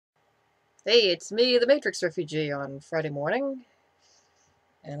Hey, it's me, the Matrix Refugee, on Friday morning,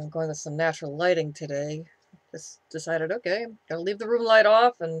 and I'm going with some natural lighting today. Just decided, okay, I'm gonna leave the room light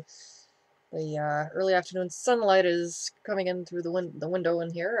off, and the early afternoon sunlight is coming in through the window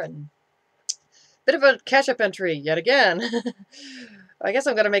in here, and bit of a catch-up entry yet again. I guess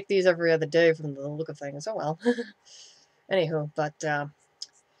I'm gonna make these every other day from the look of things. Oh well. Anywho, but uh,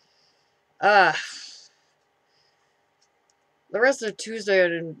 the rest of Tuesday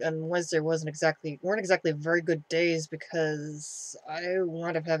and Wednesday weren't exactly very good days because I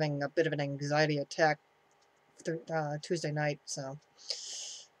wound up having a bit of an anxiety attack Tuesday night. So,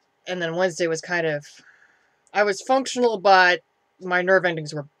 and then Wednesday was kind of, I was functional, but my nerve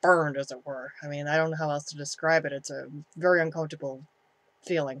endings were burned, as it were. I mean, I don't know how else to describe it. It's a very uncomfortable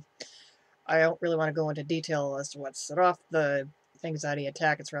feeling. I don't really want to go into detail as to what set off the anxiety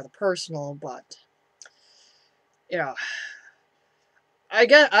attack. It's rather personal, but you know,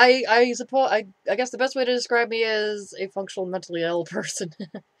 I suppose I guess the best way to describe me is a functional mentally ill person.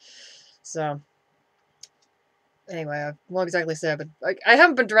 So anyway, I won't exactly say, but I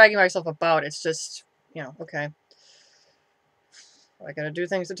haven't been dragging myself about. It's just, okay, I gotta do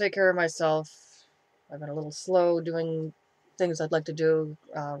things to take care of myself. I've been a little slow doing things I'd like to do,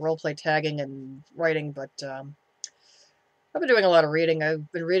 roleplay tagging and writing, but I've been doing a lot of reading.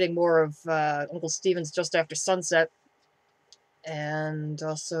 I've been reading more of Uncle Stephen's Just After Sunset, and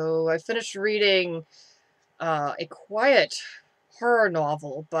also I finished reading a quiet horror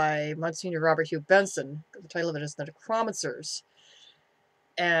novel by Monsignor Robert Hugh Benson. The title of it is The Necromancers,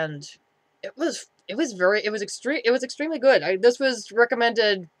 and it was extremely good. This was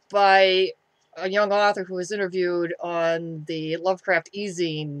recommended by a young author who was interviewed on the Lovecraft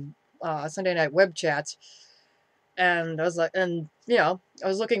e-zine Sunday night web chat, and I was like, and I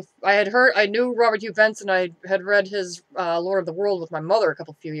was looking. I knew Robert Hugh Benson. I had read his Lord of the World with my mother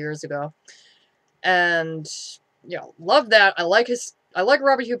a few years ago, and love that. I like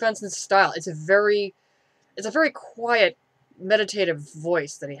Robert Hugh Benson's style. It's a very quiet, meditative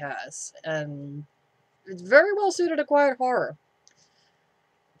voice that he has, and it's very well suited to quiet horror.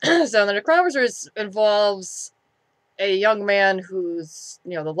 So the Necromancers involves a young man who's,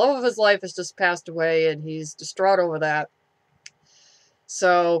 the love of his life has just passed away, and he's distraught over that.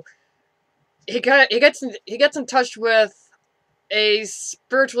 So he gets in touch with a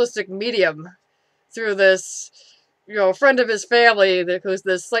spiritualistic medium through this, friend of his family who's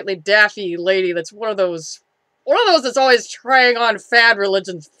this slightly daffy lady that's one of those that's always trying on fad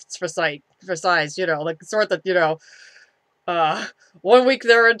religions for size, like the sort that, uh, one week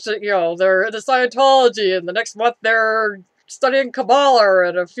they're into Scientology, and the next month they're studying Kabbalah,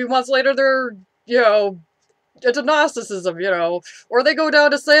 and a few months later they're, into Gnosticism, or they go down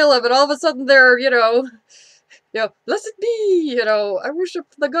to Salem, and all of a sudden they're, blessed be, I worship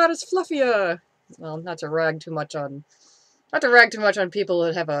the goddess Fluffia. Well, not to rag too much on people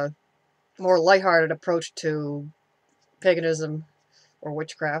that have a more lighthearted approach to paganism or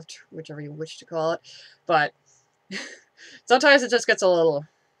witchcraft, whichever you wish to call it, but sometimes it just gets a little,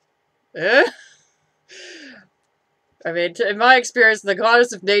 eh? I mean, in my experience, the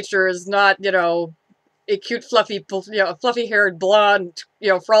goddess of nature is not, a cute, fluffy-haired blonde,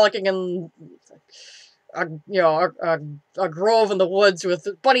 frolicking in a grove in the woods with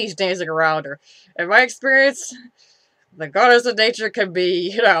bunnies dancing around her. In my experience, the goddess of nature can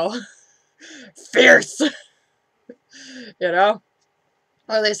be, fierce. you know?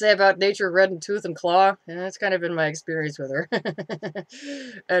 What do they say about nature red in tooth and claw? Yeah, that's kind of been my experience with her.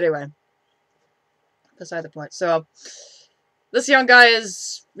 Anyway, beside the point. So, this young guy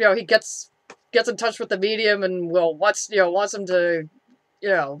is, he gets in touch with the medium and wants him to,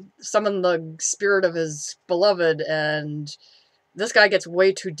 summon the spirit of his beloved, and this guy gets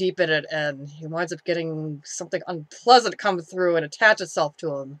way too deep in it, and he winds up getting something unpleasant come through and attach itself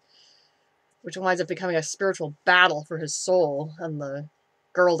to him, which winds up becoming a spiritual battle for his soul, and the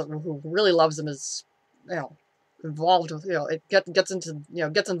girl who really loves him is, involved with, it gets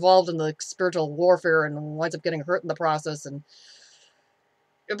involved in the spiritual warfare and winds up getting hurt in the process,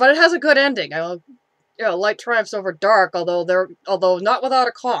 but it has a good ending. Light triumphs over dark, although not without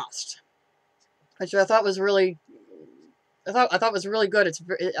a cost, which I thought was really, I thought was really good.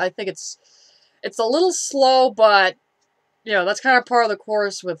 I think it's a little slow, but that's kind of part of the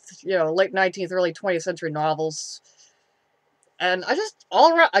course with late 19th, early 20th century novels. And I just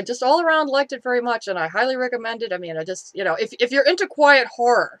all around liked it very much, and I highly recommend it. I mean, if you're into quiet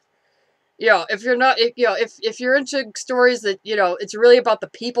horror, if you're not, if you're into stories that it's really about the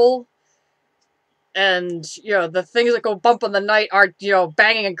people, and the things that go bump in the night aren't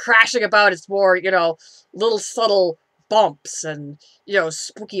banging and crashing about. It's more little subtle bumps and, you know,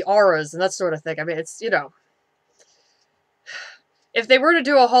 spooky auras and that sort of thing. I mean, it's, you know, if they were to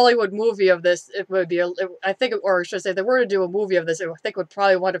do a Hollywood movie of this, it would be, I think, or I should say, if they were to do a movie of this, I think it would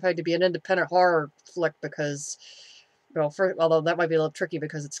probably wind up having to be an independent horror flick because, well, although that might be a little tricky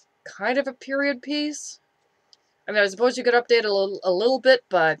because it's kind of a period piece. I mean, I suppose you could update it a little bit,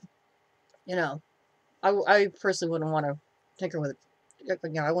 but, you know, I personally wouldn't want to tinker with it. You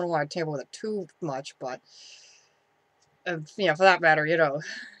know, I wouldn't want to tamper with it too much, but, you know, for that matter, you know,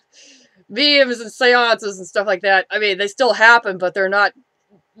 mediums and seances and stuff like that. I mean, they still happen, but they're not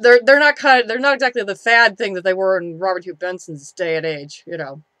exactly the fad thing that they were in Robert Hugh Benson's day and age. You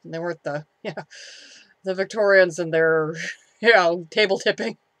know, they weren't the the Victorians and their you know table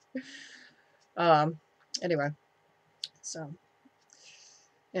tipping. Anyway, so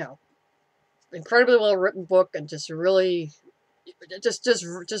you know, incredibly well written book and just really,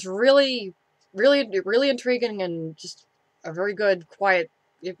 really intriguing and just a very good quiet.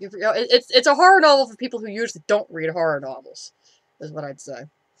 You know, it's a horror novel for people who usually don't read horror novels, is what I'd say.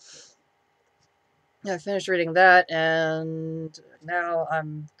 Yeah, I finished reading that, and now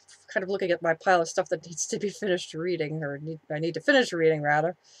I'm kind of looking at my pile of stuff that needs to be finished reading, or I need to finish reading,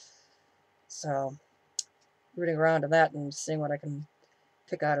 rather. So, reading around to that and seeing what I can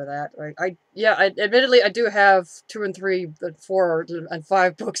pick out of that. Admittedly, I do have 2 and 3 and 4 and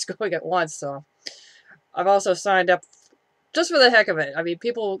 5 books going at once, so I've also signed up just for the heck of it. I mean,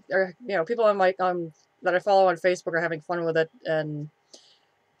 people on my that I follow on Facebook are having fun with it, and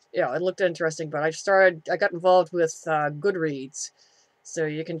you know, it looked interesting. But I got involved with Goodreads, so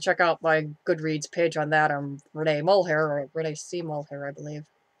you can check out my Goodreads page on that. I'm Renee Mulhare, or Renee C. Mulhare, I believe.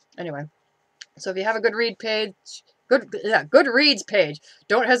 Anyway, so if you have a Goodreads page,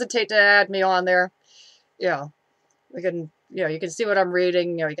 don't hesitate to add me on there. Yeah, we can. You know, you can see what I'm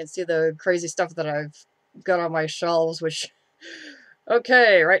reading. You know, you can see the crazy stuff that I've got on my shelves, which.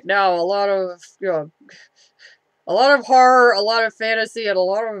 Okay, right now a lot of horror, a lot of fantasy, and a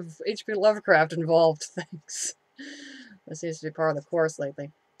lot of H.P. Lovecraft involved things. That seems to be part of the course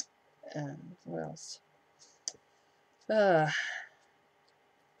lately. And what else? Ran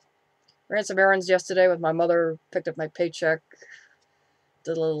some errands yesterday with my mother. Picked up my paycheck.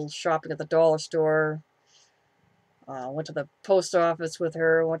 Did a little shopping at the dollar store. Went to the post office with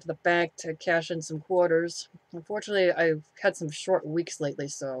her, went to the bank to cash in some quarters. Unfortunately, I've had some short weeks lately,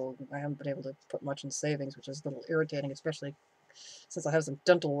 so I haven't been able to put much in savings, which is a little irritating, especially since I have some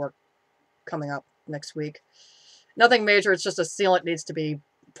dental work coming up next week. Nothing major, it's just a sealant needs to be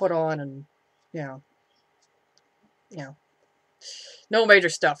put on, and, you know, no major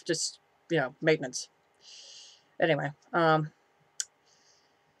stuff, just, you know, maintenance. Anyway, yeah.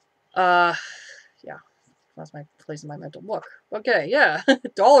 That's my place in my mental book. Okay, yeah,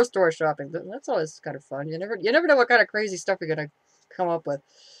 dollar store shopping. That's always kind of fun. You never know what kind of crazy stuff you're gonna come up with.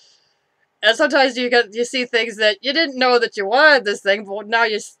 And sometimes you see things that you didn't know that you wanted this thing, but now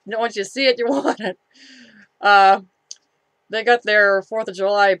once you see it, you want it. They got their 4th of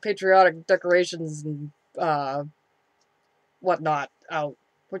July patriotic decorations and whatnot out,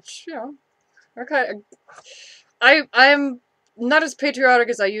 which you know are kind of. I'm not as patriotic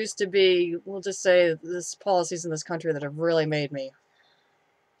as I used to be. We'll just say there's policies in this country that have really made me.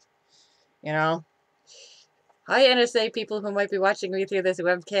 You know? Hi, NSA people who might be watching me through this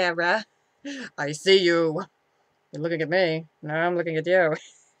web camera. I see you. You're looking at me. No, I'm looking at you.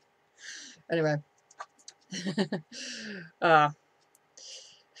 Anyway. That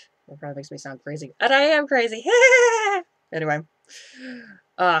probably makes me sound crazy. And I am crazy. Anyway.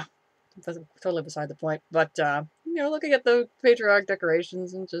 That's totally beside the point. But, you know, looking at the patriotic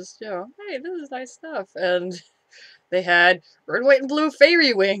decorations and just, you know, hey, this is nice stuff. And they had red, white, and blue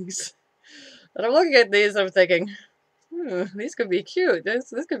Faery wings. And I'm looking at these, I'm thinking, these could be cute.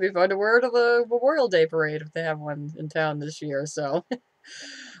 This could be fun to wear to the Memorial Day parade if they have one in town this year. So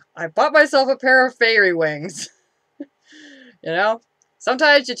I bought myself a pair of Faery wings. You know?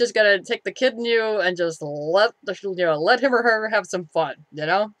 Sometimes you just gotta take the kid in you and just let him or her have some fun, you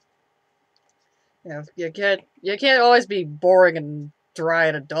know? You know, you can't always be boring and dry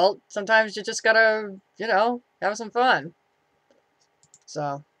and adult. Sometimes you just gotta, you know, have some fun.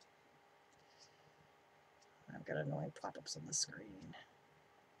 So, I've got annoying pop-ups on the screen.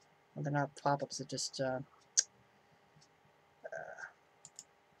 Well, they're not pop-ups, they're just,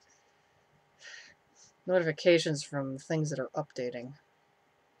 notifications from things that are updating.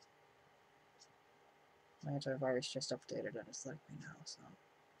 My antivirus just updated and it's letting me know, so.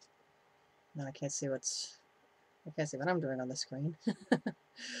 Now I can't see what I'm doing on the screen.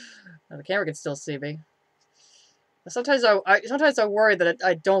 Now the camera can still see me. Sometimes I worry that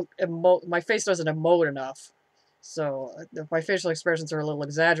I don't emote. My face doesn't emote enough. So if my facial expressions are a little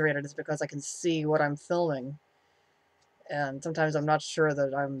exaggerated, it's because I can see what I'm filming. And sometimes I'm not sure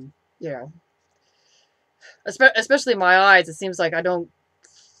that I'm, you know, especially my eyes. It seems like I don't.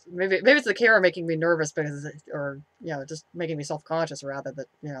 Maybe it's the camera making me nervous because, or just making me self-conscious rather that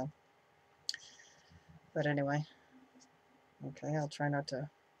But anyway, okay, I'll try not to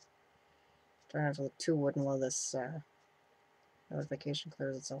look too wooden while this notification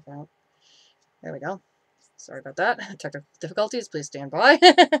clears itself out. There we go. Sorry about that. Technical difficulties. Please stand by.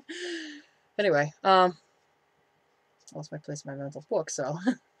 Anyway, lost my place in my mental book. So,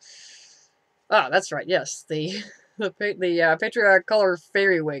 that's right. Yes, the patriotic color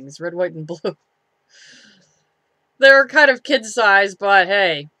fairy wings, red, white, and blue. They're kind of kid size, but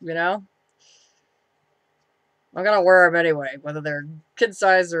hey, I'm gonna wear them anyway, whether they're kid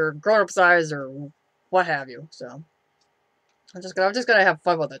size or grown up size or what have you. So, I'm just gonna have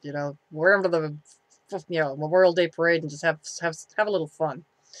fun with it. Wear them to the Memorial Day parade and just have a little fun.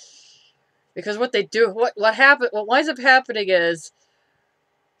 Because what they do, what winds up happening is,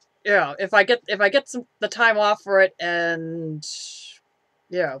 if I get the time off for it and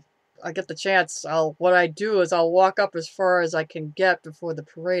I get the chance, what I do is I'll walk up as far as I can get before the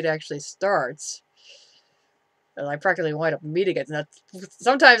parade actually starts. And I practically wind up meeting it. And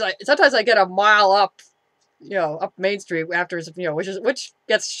sometimes I get a mile up, up Main Street after, which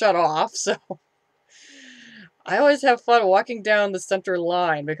gets shut off. So I always have fun walking down the center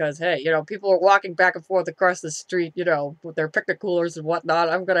line because, hey, people are walking back and forth across the street, with their picnic coolers and whatnot.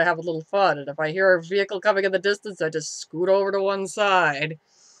 I'm going to have a little fun. And if I hear a vehicle coming in the distance, I just scoot over to one side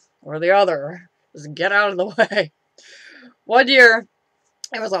or the other. Just get out of the way. One year,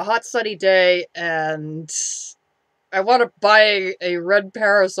 it was a hot, sunny day, and I want to buy a red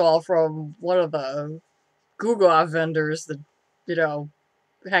parasol from one of the Google vendors that,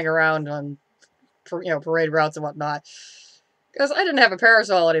 hang around on parade routes and whatnot. Because I didn't have a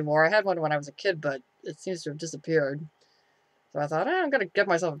parasol anymore. I had one when I was a kid, but it seems to have disappeared. So I thought, I'm going to get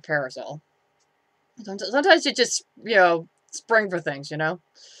myself a parasol. Sometimes you just, spring for things,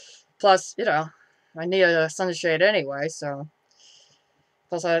 Plus, I need a sunshade anyway, so.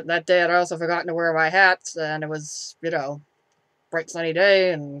 Plus, that day I'd also forgotten to wear my hat, and it was, bright sunny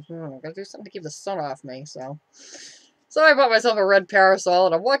day, and I gotta do something to keep the sun off me, so. So I bought myself a red parasol,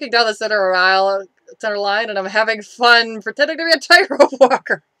 and I'm walking down the center line, and I'm having fun pretending to be a tightrope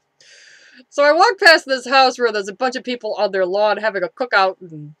walker. So I walk past this house where there's a bunch of people on their lawn having a cookout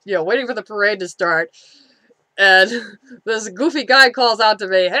and, waiting for the parade to start. And this goofy guy calls out to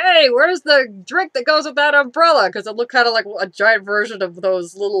me, "Hey, where's the drink that goes with that umbrella?" Because it looked kind of like a giant version of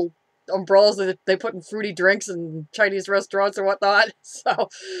those little umbrellas that they put in fruity drinks in Chinese restaurants and whatnot. So,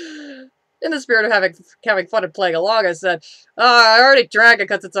 in the spirit of having fun and playing along, I said, "I already drank it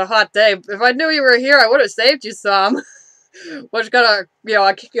because it's a hot day. If I knew you were here, I would have saved you some." Which got a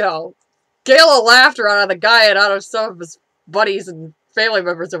gale of laughter out of the guy and out of some of his buddies and family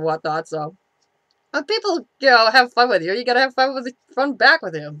members and whatnot. So, when people have fun with you, you gotta have fun back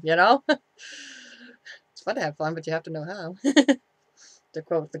with them. It's fun to have fun, but you have to know how. To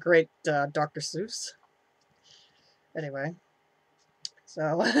quote the great Dr. Seuss. Anyway.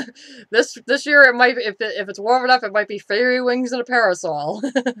 So, this year it might, if it's warm enough, it might be fairy wings and a parasol.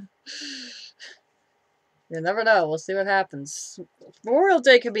 You never know. We'll see what happens. Memorial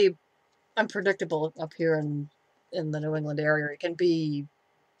Day can be unpredictable up here in the New England area. It can be,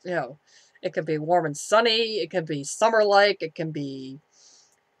 it can be warm and sunny. It can be summer-like. It can be,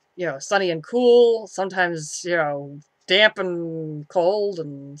 sunny and cool. Sometimes, damp and cold,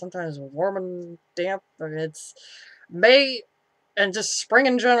 and sometimes warm and damp. I mean, it's May. And just spring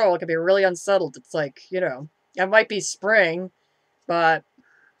in general can be really unsettled. It's like, it might be spring, but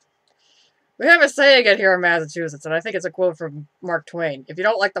we have a saying it here in Massachusetts, and I think it's a quote from Mark Twain. If you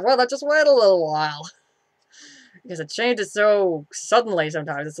don't like the weather, just wait a little while. Because it changes so suddenly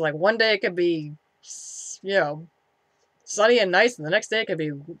sometimes. It's like one day it could be, sunny and nice, and the next day it could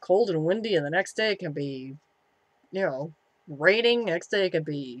be cold and windy, and the next day it can be, raining. Next day it could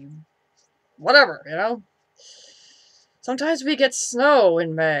be whatever, Sometimes we get snow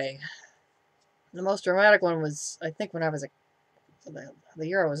in May. The most dramatic one was, I think, when I was the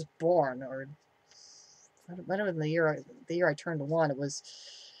year I was born, or it might have been the year I turned 1. It was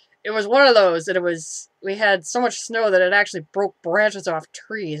one of those that we had so much snow that it actually broke branches off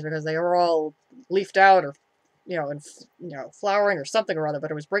trees because they were all leafed out or and flowering or something or other,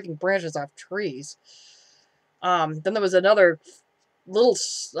 but it was breaking branches off trees. Then there was another little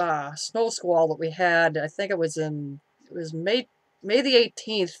snow squall that we had. I think it was May the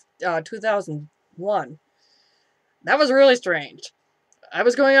 18th, 2001. That was really strange. I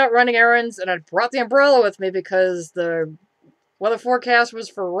was going out running errands, and I brought the umbrella with me because the weather forecast was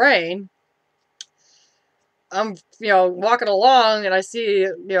for rain. I'm, walking along, and I see,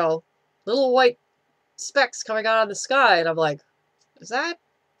 little white specks coming out of the sky, and I'm like,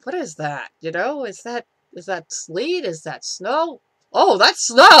 what is that? Is that sleet? Is that snow? Oh, that's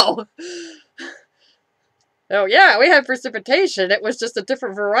snow! Oh, yeah, we had precipitation. It was just a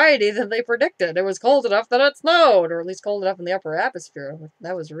different variety than they predicted. It was cold enough that it snowed, or at least cold enough in the upper atmosphere.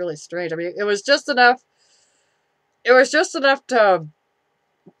 That was really strange. I mean, it was just enough. It was just enough to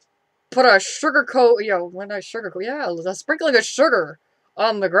put a sugar coat, when I sugar coat, yeah, a sprinkling of sugar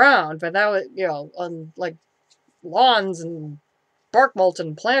on the ground, but that was, on, like, lawns and bark mulch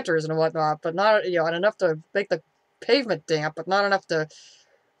and planters and whatnot, but not, and enough to make the pavement damp, but not enough to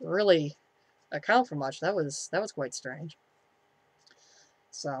really account for much. That was quite strange.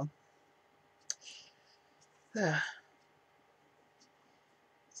 So,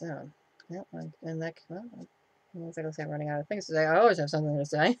 so, yeah, and that, well, I don't think I'm running out of things to say. I always have something to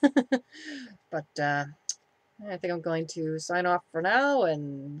say. But, I think I'm going to sign off for now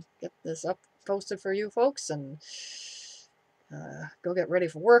and get this up posted for you folks and go get ready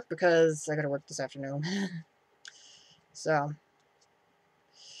for work because I gotta work this afternoon. So,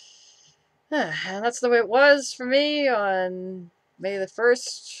 and that's the way it was for me on May the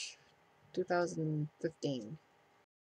 1st, 2015.